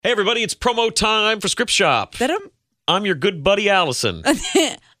Hey, everybody, it's promo time for Script Shop. I'm your good buddy, Allison.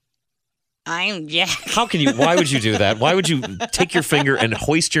 I'm Jack. Why would you do that? Why would you take your finger and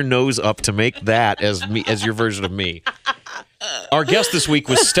hoist your nose up to make that as your version of me? Our guest this week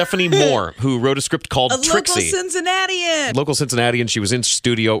was Stephanie Moore, who wrote a script called Trixie. Local Cincinnatian. She was in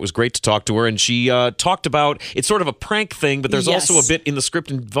studio. It was great to talk to her. And she talked about, it's sort of a prank thing, but there's also a bit in the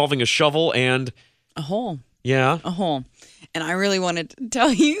script involving a shovel and... a hole. Yeah. A hole. And I really wanted to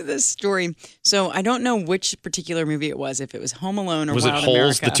tell you this story. So I don't know which particular movie it was, if it was Home Alone or was Wild it Holes,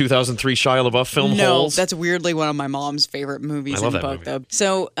 America. the 2003 Shia LaBeouf film Holes? No, that's weirdly one of my mom's favorite movies. I love in that book, movie. though.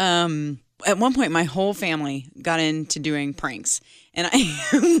 So at one point, my whole family got into doing pranks. And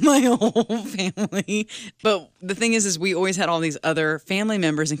my whole family. But the thing is we always had all these other family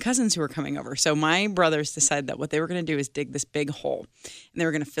members and cousins who were coming over. So my brothers decided that what they were going to do is dig this big hole. And they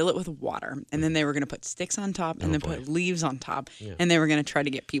were going to fill it with water. And then they were going to put sticks on top and then put leaves on top. Yeah. And they were going to try to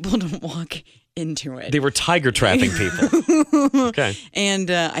get people to walk into it. They were tiger trapping people. Okay. And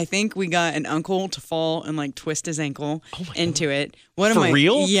I think we got an uncle to fall and twist his ankle into it. For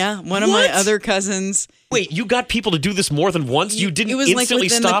real? Yeah. One of my other cousins. Wait, you got people to do this more than once? You didn't instantly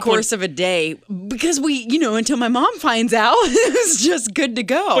within stop? The course of a day. Because until my mom finds out, it was just good to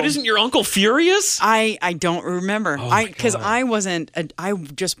go. But isn't your uncle furious? I don't remember. Because God. I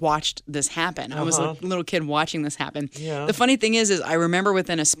just watched this happen. I was a little kid watching this happen. Yeah. The funny thing is I remember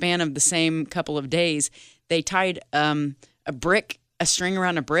within a span of the same couple of days, they tied a string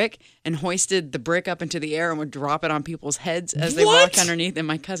around a brick and hoisted the brick up into the air and would drop it on people's heads as they walked underneath. And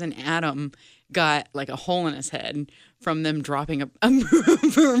my cousin Adam got a hole in his head from them dropping a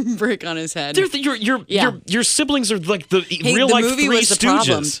brick on his head. Your siblings are like the real life movie Three was the Stooges.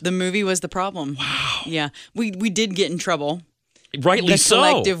 problem. The movie was the problem. Wow. Yeah, we did get in trouble. Rightly so. The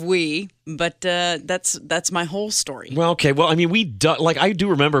collective we. But that's my whole story. Well, okay. Well, I mean, I do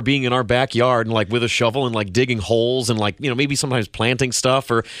remember being in our backyard and with a shovel and digging holes and maybe sometimes planting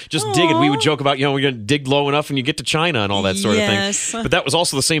stuff or just digging. We would joke about, we're going to dig low enough and you get to China and all that sort of thing. But that was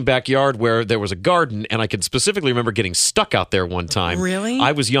also the same backyard where there was a garden, and I can specifically remember getting stuck out there one time. Really?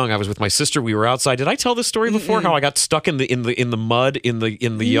 I was young. I was with my sister. We were outside. Did I tell this story before? How I got stuck in the mud in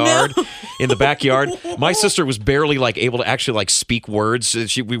the yard, in the backyard. My sister was barely able to actually speak words.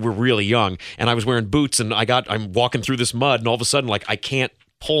 We were really young, and I was wearing boots, and I'm walking through this mud, and all of a sudden I can't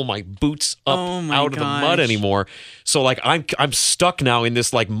pull my boots up out of the mud anymore. So I'm stuck now in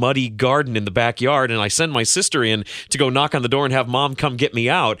this muddy garden in the backyard, and I send my sister in to go knock on the door and have mom come get me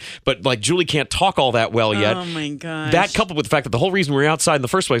out. But Julie can't talk all that well yet. Oh my gosh. That coupled with the fact that the whole reason we were outside in the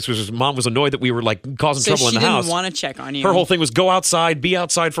first place was mom was annoyed that we were causing trouble in the house. She didn't want to check on you. Her whole thing was go outside, be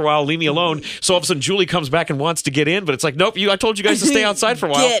outside for a while, leave me alone. So all of a sudden Julie comes back and wants to get in, but it's nope, I told you guys to stay outside for a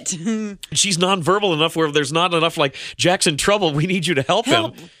while. She's nonverbal enough where there's not enough Jack's in trouble, we need you to help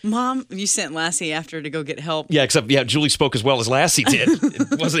him. Mom, you sent Lassie after to go get help. Yeah, except Julie spoke as well as Lassie did.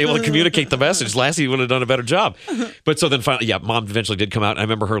 Wasn't able to communicate the message. Lassie would have done a better job. But so then finally, mom eventually did come out. I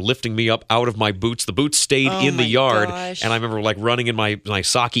remember her lifting me up out of my boots. The boots stayed in the yard. Gosh. And I remember running in my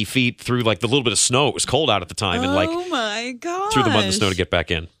socky feet through the little bit of snow. It was cold out at the time. And oh my gosh. through the mud and the snow to get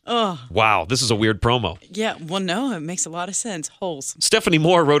back in. Oh. Wow, this is a weird promo. Yeah, well, no, it makes a lot of sense. Holes. Stephanie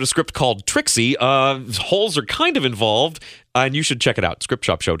Moore wrote a script called Trixie. Holes are kind of involved, and you should check it out,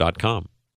 scriptshopshow.com.